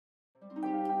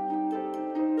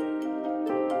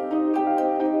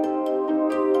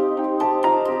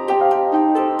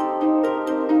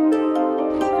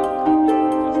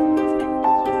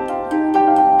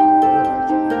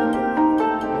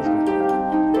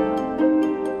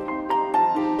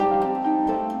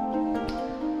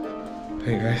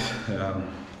guys,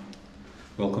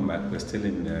 welcome back. We're still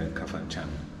in Kafanchan,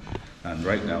 and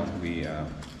right now we are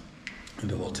in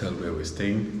the hotel where we're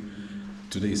staying.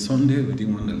 Today is Sunday. We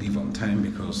didn't want to leave on time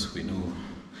because we know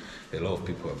a lot of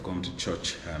people have gone to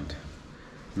church, and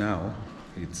now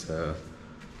it's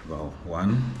about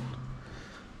 1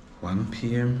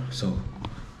 p.m. So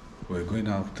we're going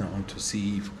out now to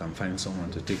see if we can find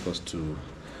someone to take us to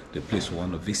the place we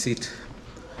want to visit.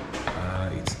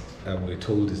 We're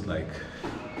told it's like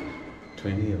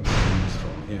 20 minutes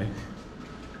from here,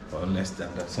 or less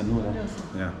than that. So no,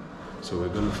 yeah. So we're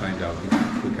going to find out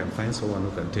if we can find someone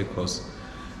who can take us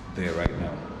there right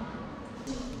now.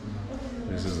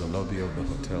 This is the lobby of the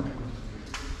hotel.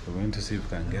 We're going to see if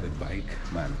we can get a bike,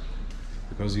 man.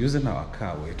 Because using our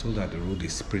car, we're told that the road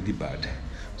is pretty bad.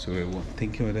 So we were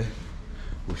thinking whether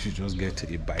we should just get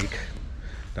a bike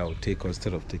that will take us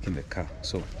instead of taking the car.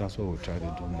 So that's what we'll try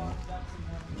to do now.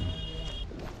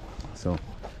 So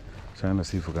trying to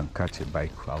see if we can catch a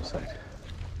bike outside.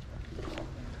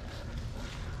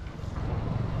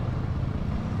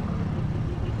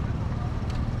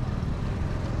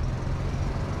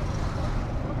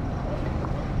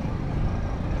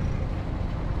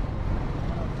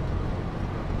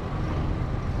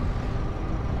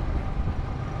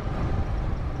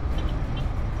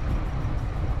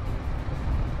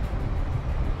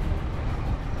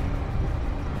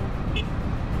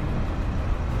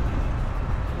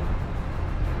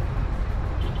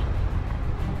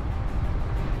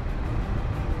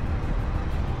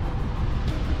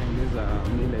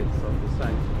 Millets on the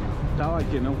side. Dawa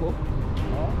kenan ko?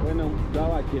 Wannan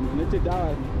dawa kenan. Nace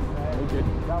dawa. Okay,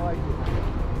 dawa kenan.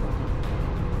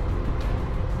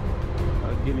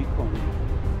 Guinea corn.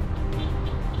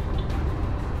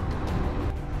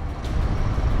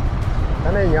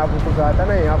 Tanan ya fi kusa,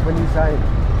 tanan ya fi nisa ne.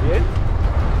 Eh?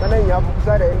 Tanan ya fi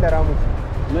kusa da inda ramu.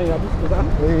 Nan ya fi kusa?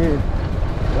 Eh.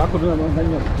 Za ku nuna man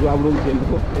hanyar zuwa wurin kenan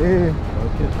ko? Eh.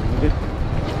 Okay.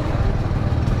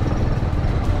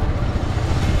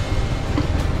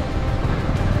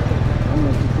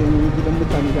 Gidan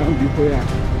mutane da an bi koya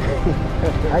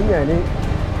hanya ne.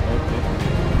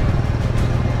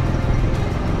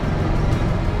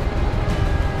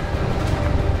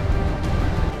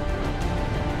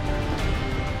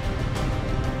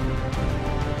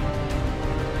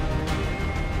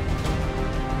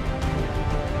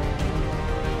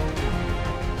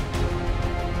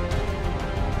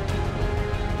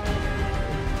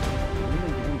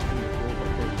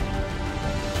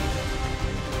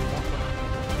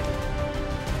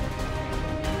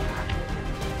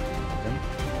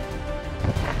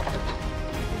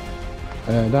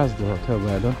 That's the hotel,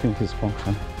 but I don't think it's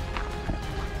functioning.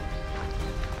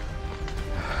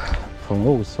 From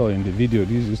what we saw in the video,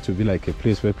 this used to be like a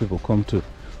place where people come to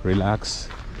relax,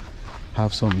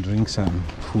 have some drinks and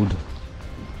food.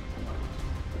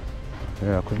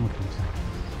 Yeah, I couldn't continue.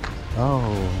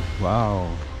 Oh, wow.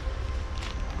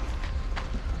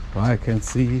 Well, I can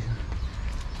see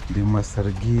the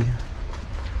Masargi.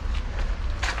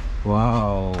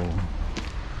 Wow.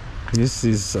 This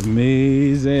is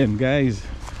amazing, guys.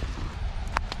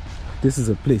 This is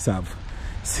a place I've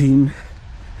seen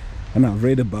and I've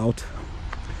read about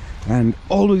and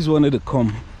always wanted to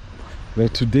come,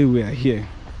 but today we are here.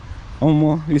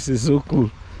 Omo, this is so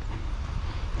cool.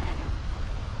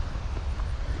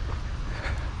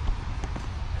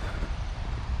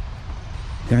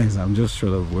 Guys, I'm just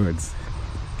short of words.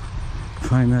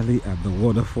 Finally at the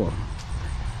waterfall.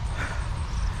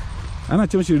 Ana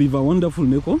ce mishi River Wonderful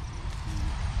ne ko?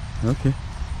 Okay.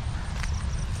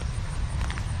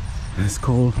 It's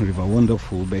called River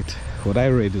Wonderful, but what I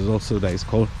read is also that it's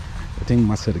called, I think,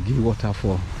 Masargi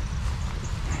Waterfall.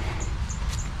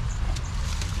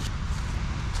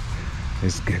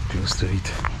 Let's get close to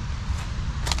it.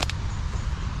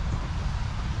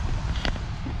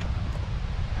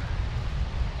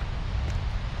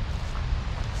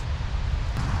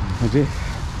 Okay.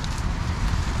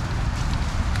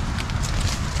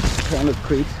 Trying to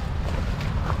create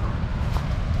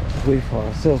a way for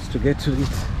ourselves to get to it.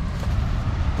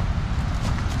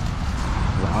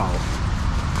 Wow,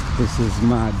 this is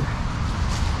mad.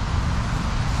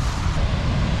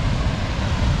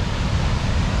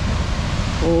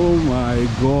 Oh my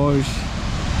gosh,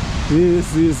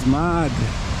 this is mad.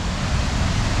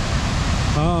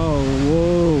 Oh,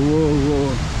 whoa, whoa, whoa.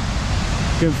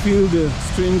 Can feel the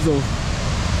streams of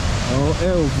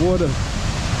air of water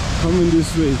coming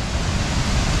this way.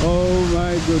 Oh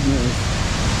my goodness.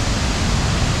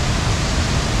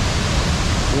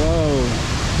 Wow.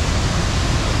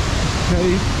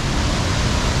 Okay.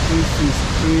 This is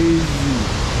crazy.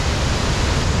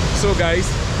 So guys,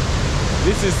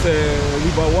 This is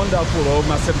River Wonderful, or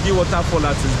Macbook Waterfall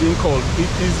as it's being called. It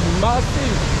is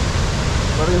massive.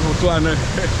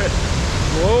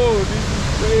 Whoa, this is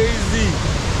crazy.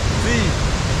 See,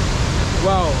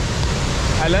 wow.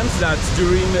 I learned that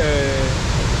during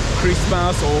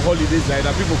Christmas or holidays like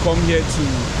that, people come here to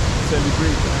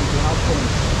celebrate and to have fun.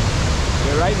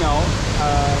 But right now,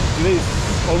 today is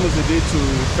almost the day to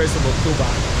 1st of October,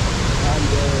 and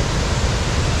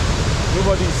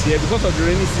nobody is here because of the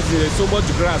rainy season. There's so much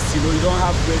grass, you know, you don't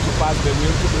have where to pass them. We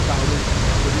have to go down to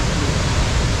this place.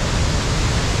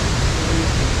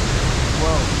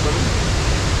 Wow, let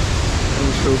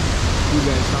me show you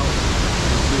guys how.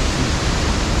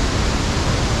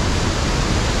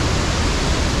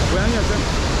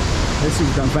 Let's see if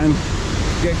we can find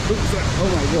get closer. Oh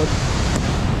my god.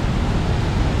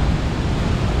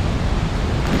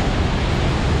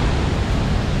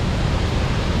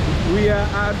 We are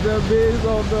at the base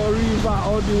of the river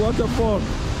or the waterfall.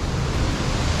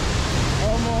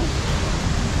 Almost.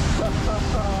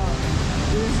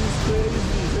 This is crazy.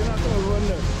 They're not gonna run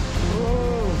there. Oh.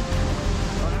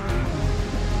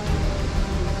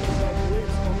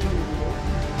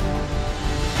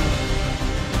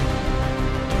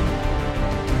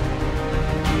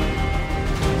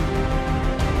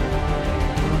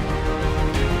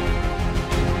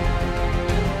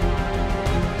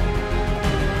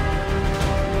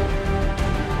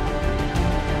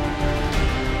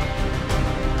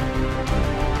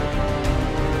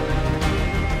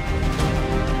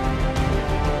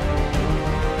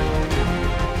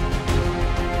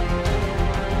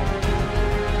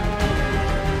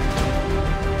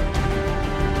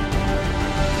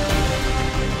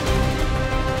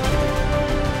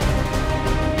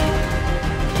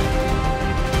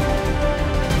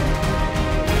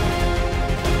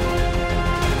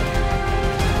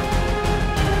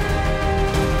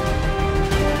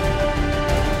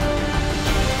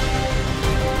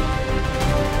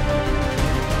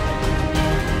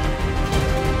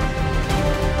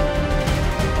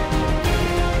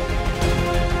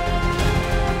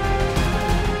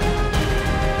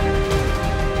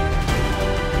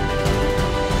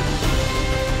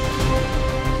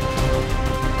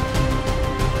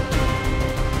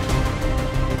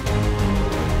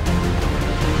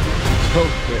 So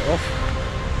we're off.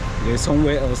 There's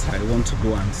somewhere else I want to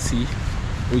go and see,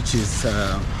 which is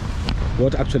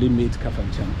what actually made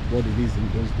Kafanchan what it is in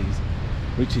those days,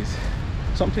 which is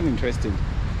something interesting.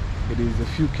 It is a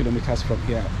few kilometers from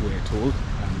here, we're told,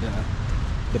 and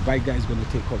the bike guy is going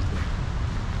to take us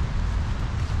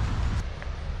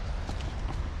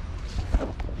there.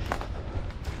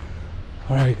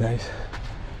 Alright guys,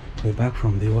 we're back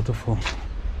from the waterfall.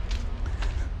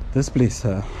 This place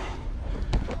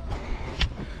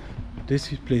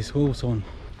what was on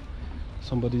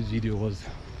somebody's video was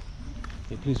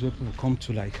a place where people come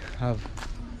to like have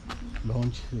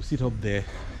lunch. You sit up there,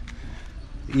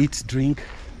 eat, drink,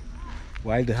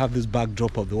 while they have this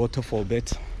backdrop of the waterfall.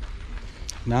 But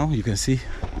now you can see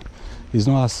it's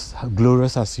not as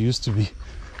glorious as it used to be.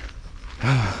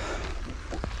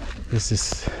 This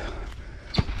is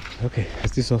okay. I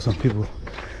still saw some people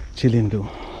chilling though.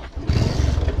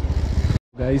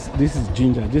 Guys, this is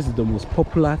ginger. This is the most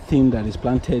popular thing that is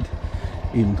planted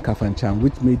in Kafanchan,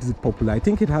 which made it popular. I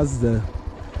think it has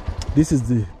this is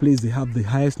the place they have the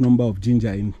highest number of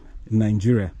ginger in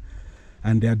Nigeria,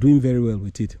 and they are doing very well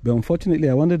with it. But unfortunately,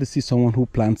 I wanted to see someone who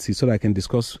plants it so that I can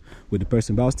discuss with the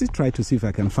person. But I'll still try to see if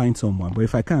I can find someone. But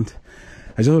if I can't,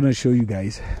 I just want to show you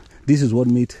guys. This is what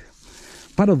made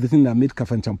part of the thing that made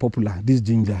Kafanchan popular. This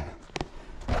ginger.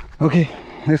 Okay,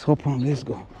 let's hop on. Let's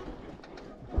go.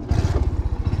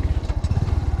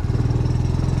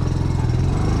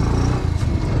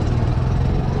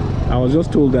 I was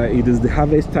just told that it is the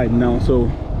harvest time now,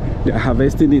 so they're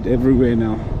harvesting it everywhere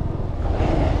now.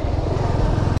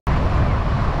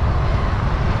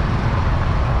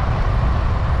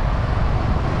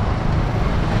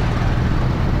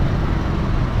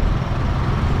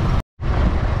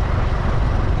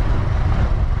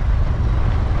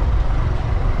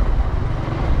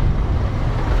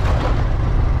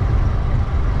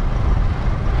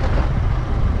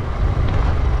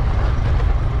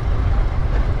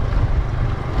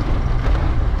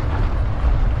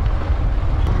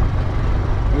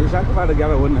 The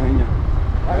guy wouldn't hang you.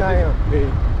 They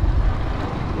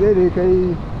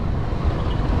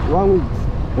 1 week.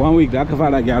 1 week, that could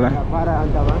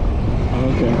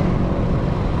okay.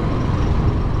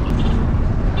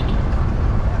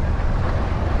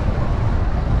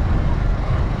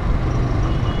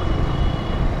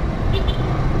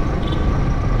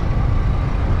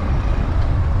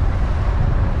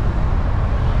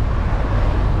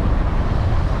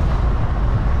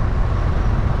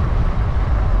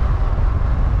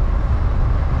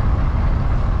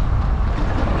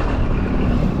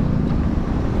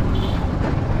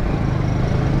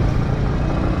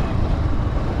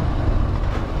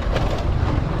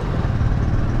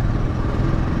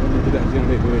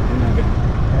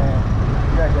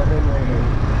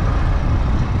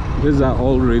 These are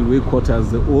all railway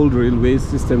quarters, the old railway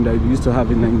system that we used to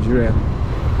have in Nigeria.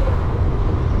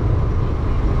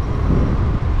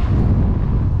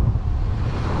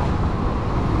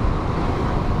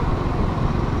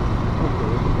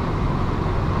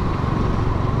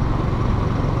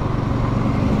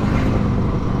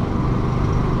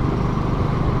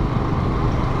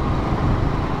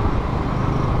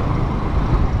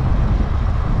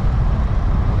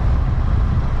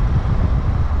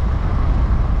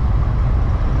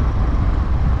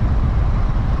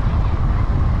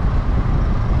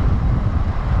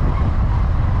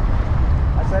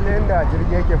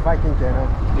 Parking kenan.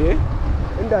 Yeah?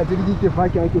 Inda jirgi ke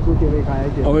parking ake so ke mai kaya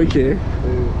ke. Okay.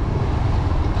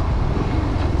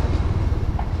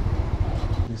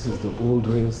 This is the old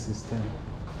rail system.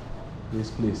 This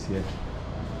place here.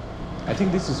 I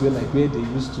think this is where where they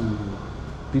used to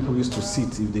people used to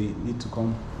sit if they need to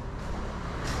come.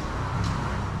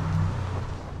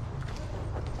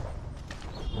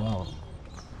 Wow.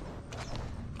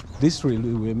 This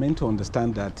railway, we're meant to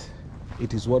understand that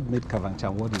it is what made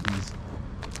Kafanchan what it is.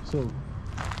 So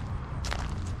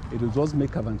it was what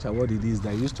made Kafanchan what it is.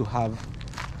 They used to have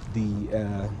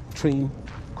the train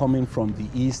coming from the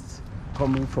east,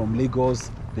 coming from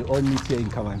Lagos. They all meet here in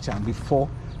Kafanchan before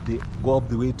they go up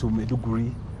the way to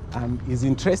Maiduguri. And it's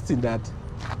interesting that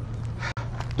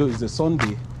though it's a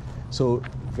Sunday, so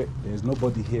there's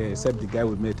nobody here except the guy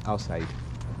we met outside.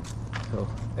 So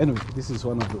anyway, this is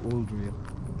one of the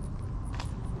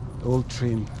old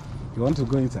train. You want to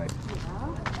go inside?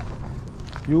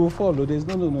 You will follow. There's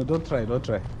no, don't try.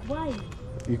 Why?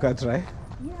 You can try?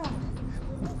 Yeah.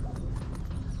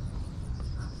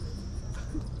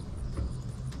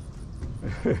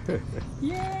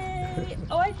 Yay!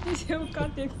 Oh, I think you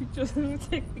can't take pictures.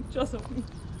 Take pictures of me.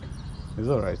 It's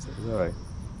alright.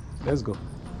 Let's go.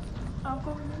 I'll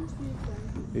come and see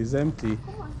inside. It's empty.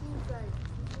 Come and see inside.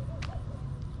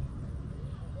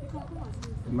 You can come and see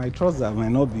inside. My trousers might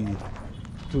not be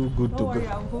too good to worry, go.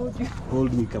 I'll hold you.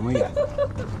 Hold me, come here.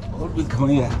 Hold me, come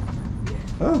here.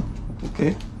 Oh,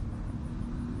 okay.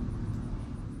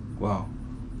 Wow.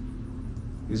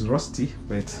 It's rusty,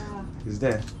 but it's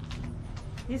there.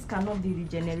 This cannot be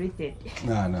regenerated.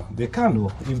 No. They can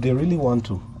though, if they really want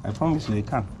to. I promise you they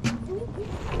can.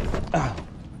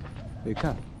 They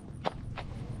can.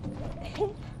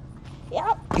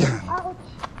 Yeah. Ouch.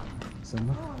 So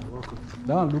no,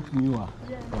 that one look newer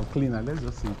or cleaner. Let's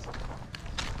just see it.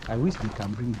 I wish we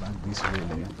can bring back this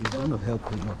rail. It's going to help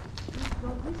a lot.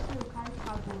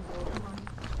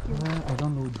 I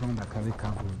don't know which one that carry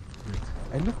cargo.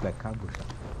 I look like cargo.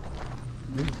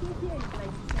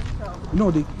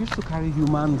 No, they used to carry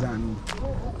humans and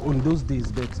on those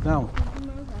days, but now,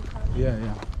 yeah.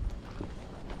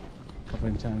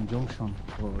 Kafanchan Junction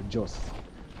or Jos.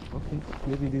 Okay,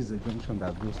 maybe this is a junction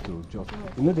that goes to Jos.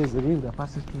 You know, there's a rail that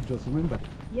passes through Jos. Remember?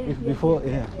 Yes. Before,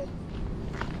 yeah.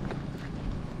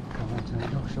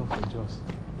 Kafanchan Junction for Jos.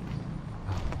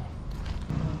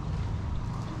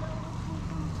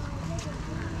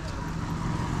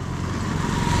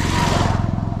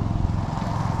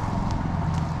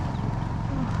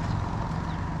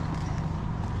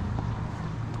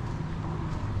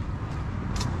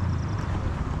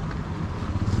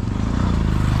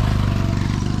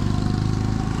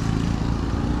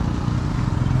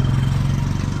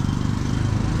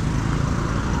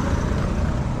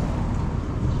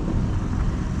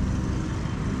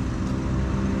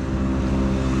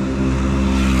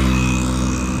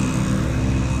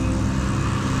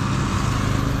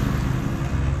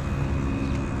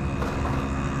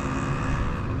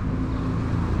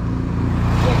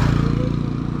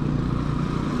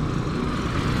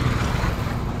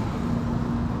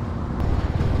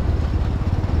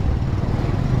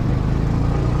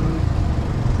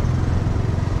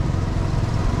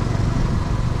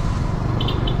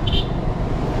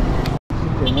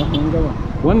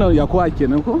 Wannan ya kuwa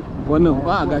kenan ko? Wannan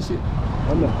ba gashi.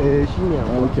 Wannan shine ya.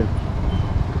 Okay.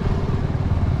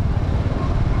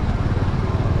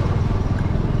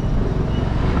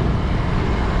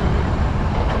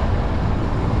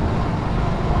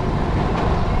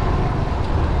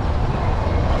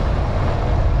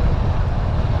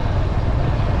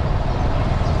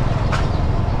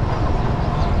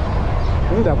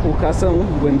 Inda ko ka san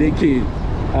wanda yake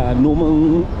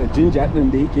noman jinja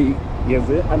din da yake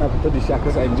yanzu ana fita da shi a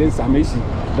kasa in je same shi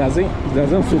da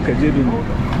zan so ka je da ni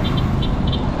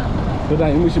to da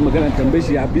yi mishi magana tambaye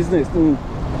shi a business din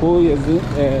ko yanzu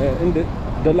inda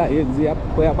dala yanzu ya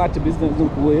ko ya bata business din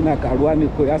ko yana karuwa ne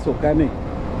ko ya sauka ne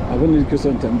abin da nake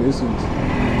son tambaye su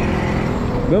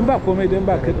don ba komai don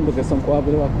ba kadin baka san kowa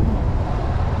ba komai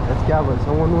gaskiya ban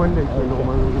san wani wanda yake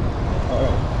noman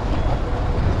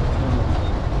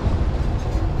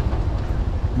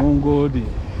Mungodi.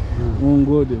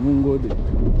 Mungodi.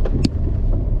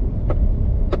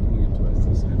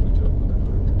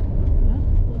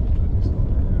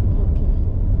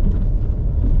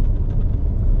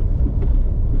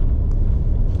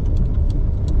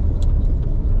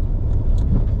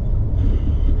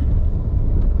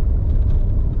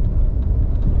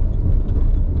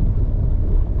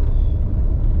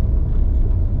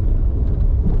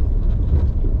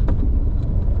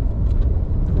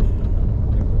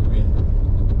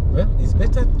 Well, it's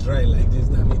better dry like this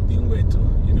than it being wet too,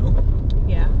 you know?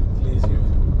 Yeah. At least you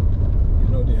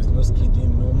know there's no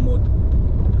skidding, no mud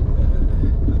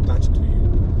attached to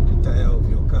you, the tire of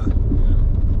your car, you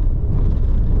know?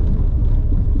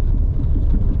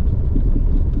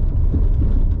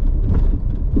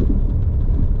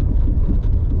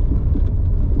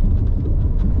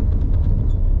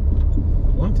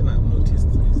 One thing I've noticed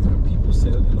is that people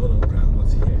sell a lot of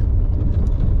groundnuts here.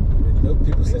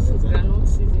 People This is granite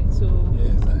season, so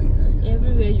yes,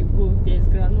 everywhere you go, there's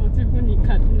granite, even in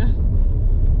Kaduna.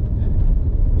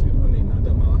 even in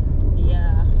Adamawa.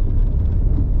 Yeah.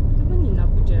 Even in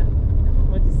Abuja,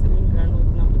 everybody's selling granite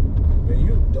now. But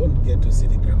you don't get to see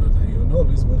the groundnut and you're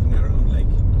always moving around like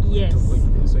Yes. to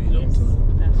win, so you Yes, don't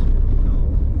know that's true. how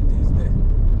it is there.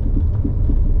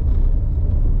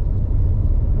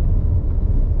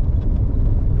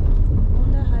 I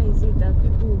wonder how is it that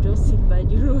people will just sit by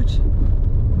the road.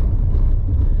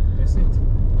 That's it.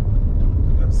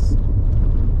 That's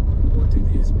what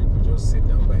it is. People just sit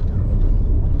down by the road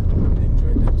and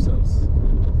enjoy themselves.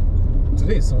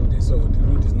 Today is Sunday, so the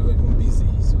road is not even busy,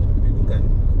 so people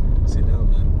can sit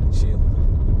down and chill.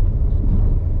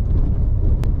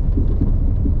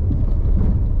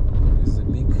 It's a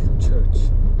big church.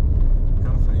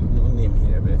 Can't find no name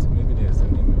here, but maybe there's a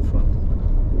name in front.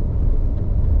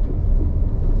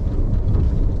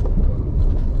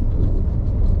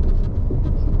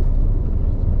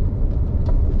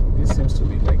 This seems to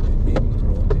be like the main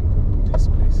road in this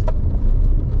place.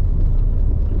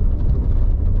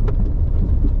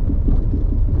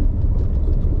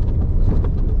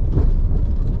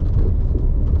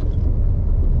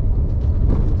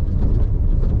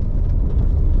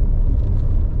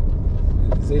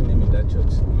 Is there a name in that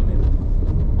church? No name.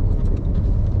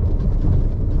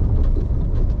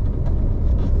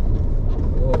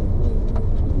 Whoa, whoa, whoa,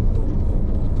 whoa, whoa,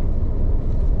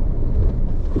 whoa.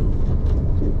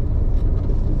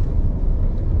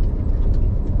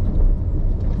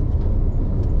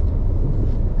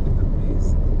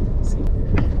 Amazing.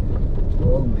 See,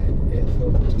 all my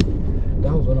effort.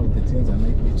 That was one of the things that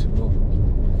made me to go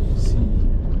see.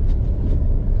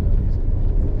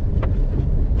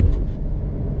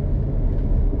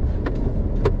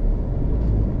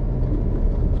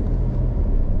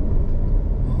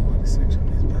 Oh, this section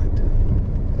is bad.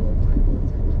 Oh my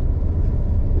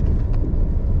God.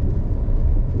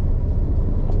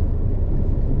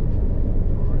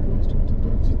 Alright, let's try to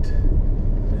dodge it.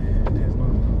 There's no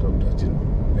amount of dodging.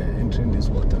 We're entering this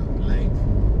water live.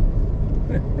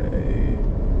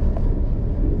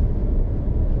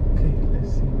 Okay,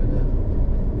 let's see whether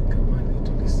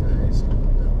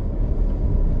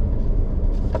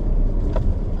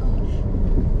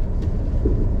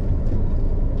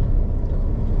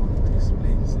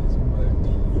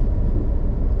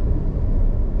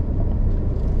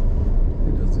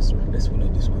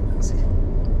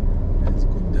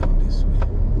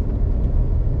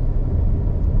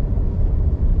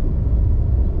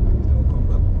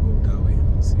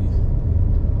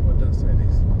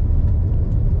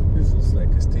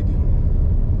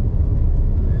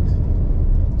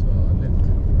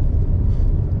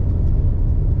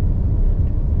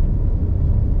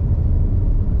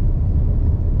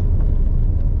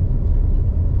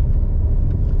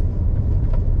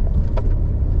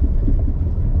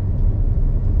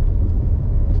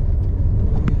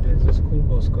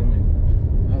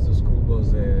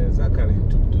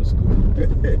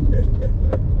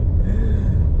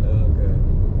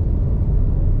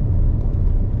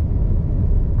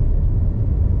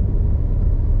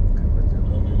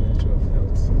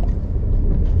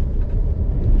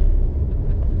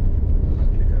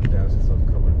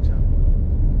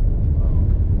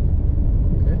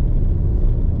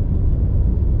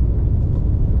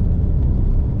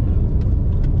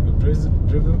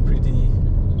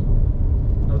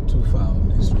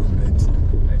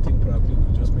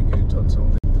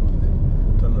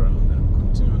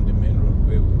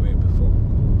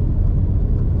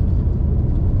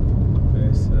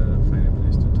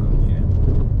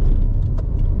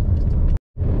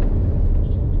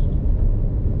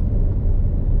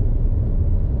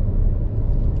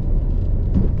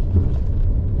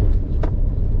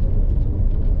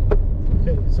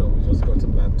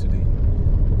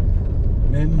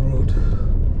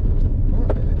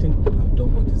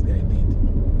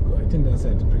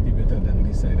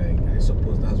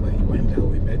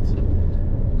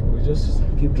just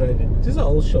keep driving. These are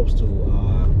all shops to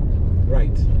our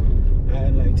right,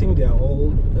 and I think they are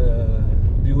all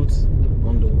built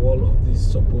on the wall of this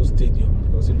supposed stadium,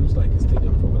 because it looks like a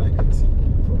stadium from what I can see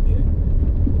from here.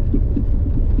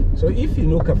 So if you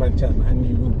know Kafanchan and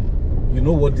you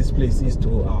know what this place is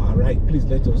to our right, please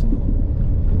let us know.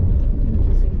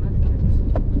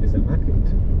 It's a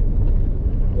market.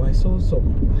 Well, I saw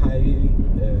some high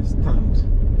stand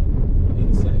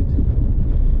inside.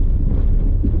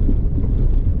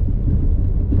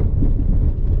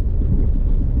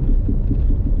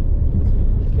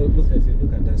 Look at it,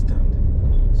 look at that stand.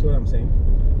 See what I'm saying?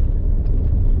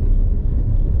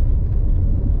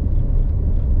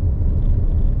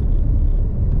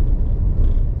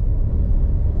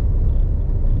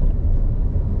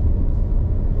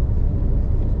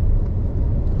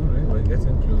 Alright, we're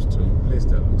getting close to a place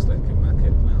that looks like a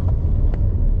market now.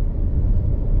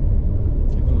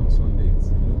 Even on Sunday, it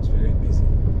looks very busy.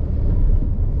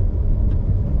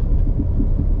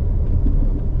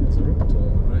 There's a road to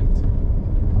our right.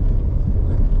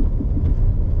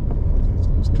 Let's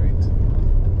go straight.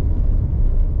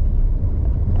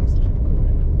 Let's keep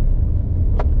going.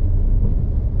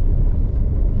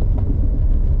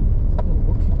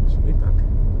 Oh, okay. Should we back?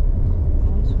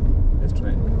 Let's try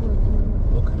it.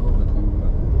 Okay, oh, we're coming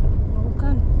back.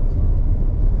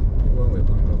 When we're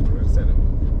going back, we're right side of them.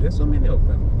 There's so many of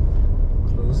them.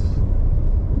 Close.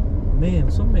 Man,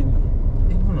 so many.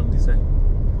 Even on this side.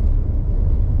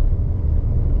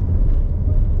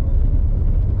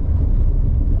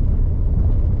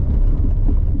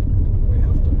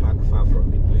 Far from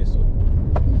the place, so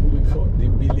before the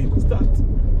billing starts.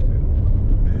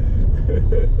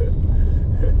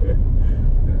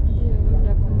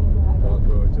 Okay,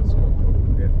 we'll just walk over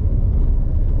again.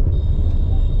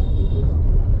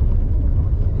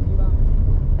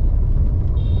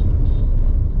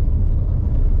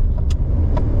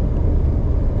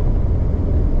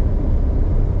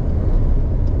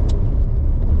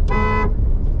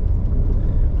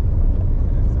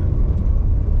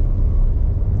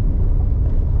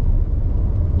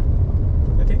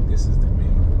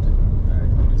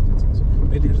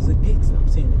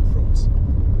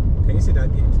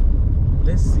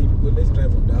 Let's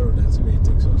drive on that road and see where it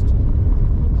takes us to.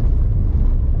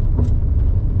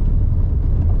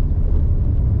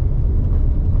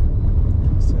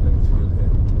 Selling fuel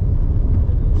here.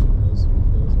 Maybe she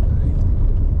goes by.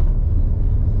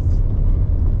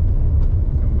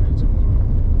 Come by tomorrow.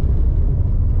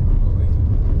 Okay.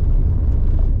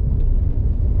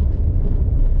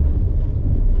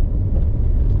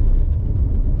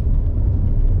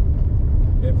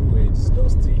 Everywhere it's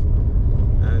dusty.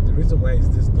 The reason why is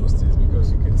this dusty is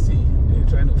because you can see they're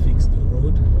trying to fix the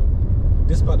road.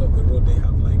 This part of the road they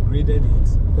have like graded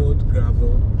it, poured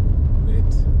gravel,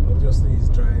 but obviously it's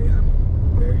dry and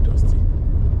very dusty.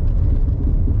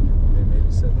 They may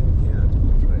be selling here at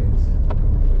good price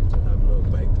for you to have a lot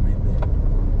of bike men there.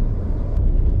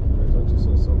 I thought you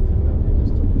saw something that they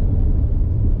just told me.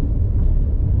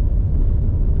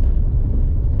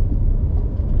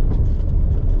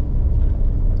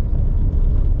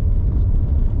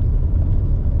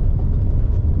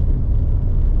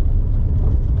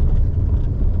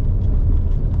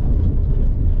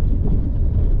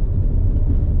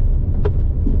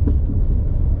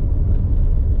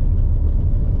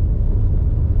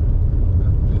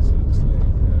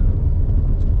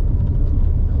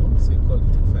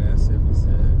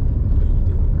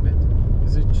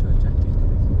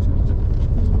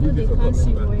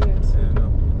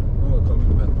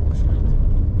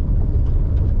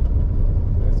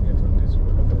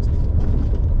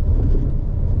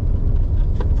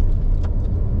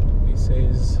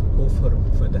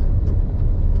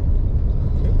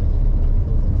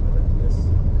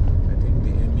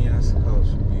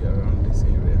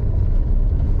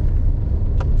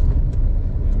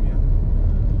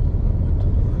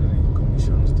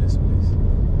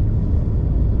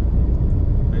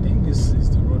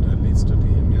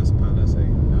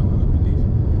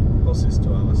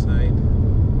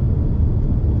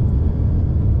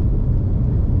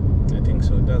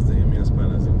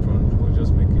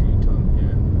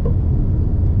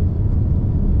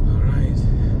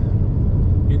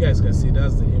 Guys can see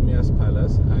that's the Emir's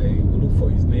Palace. I will look for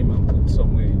his name and put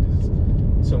somewhere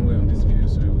on this video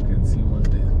so you can see what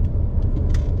the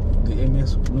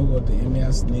Emir's know what the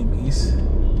Emir's name is.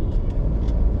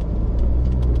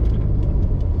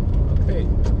 Okay,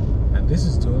 and this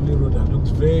is the only road that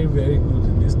looks very, very good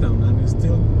in this town, and it's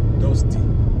still dusty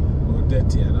or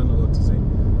dirty. I don't know what to say.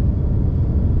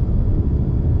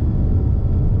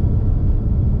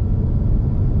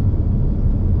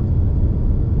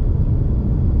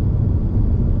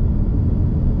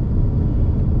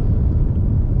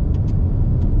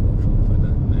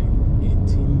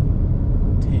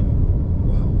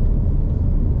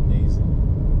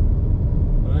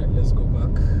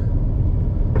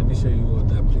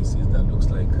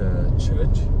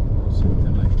 church or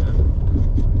something like that.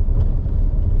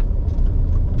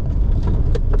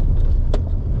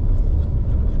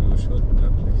 We'll show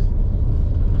that place.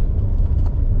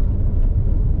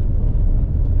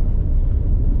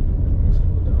 Let's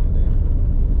go down there.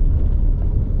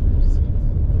 Let's see.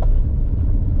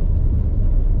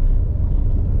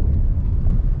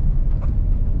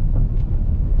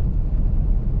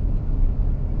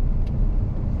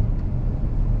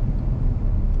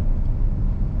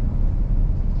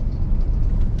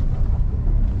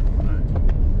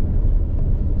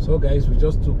 So guys, we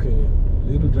just took a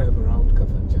little drive around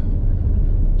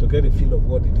Kafanchan to get a feel of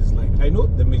what it is like. I know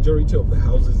the majority of the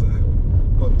houses are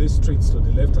on these streets to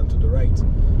the left and to the right,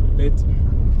 but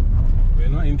we're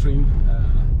not entering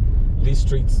these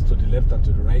streets to the left and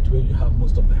to the right where you have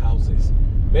most of the houses.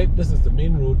 But this is the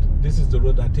main road. This is the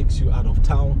road that takes you out of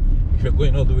town if you're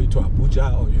going all the way to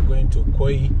Abuja or you're going to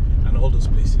Koi and all those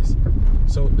places.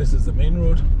 So this is the main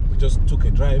road. We just took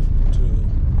a drive to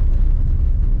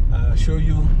show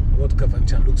you what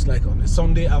Kafanchan looks like on a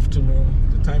Sunday afternoon.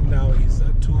 The time now is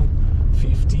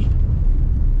 2:50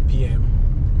 p.m.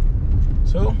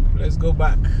 So let's go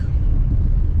back.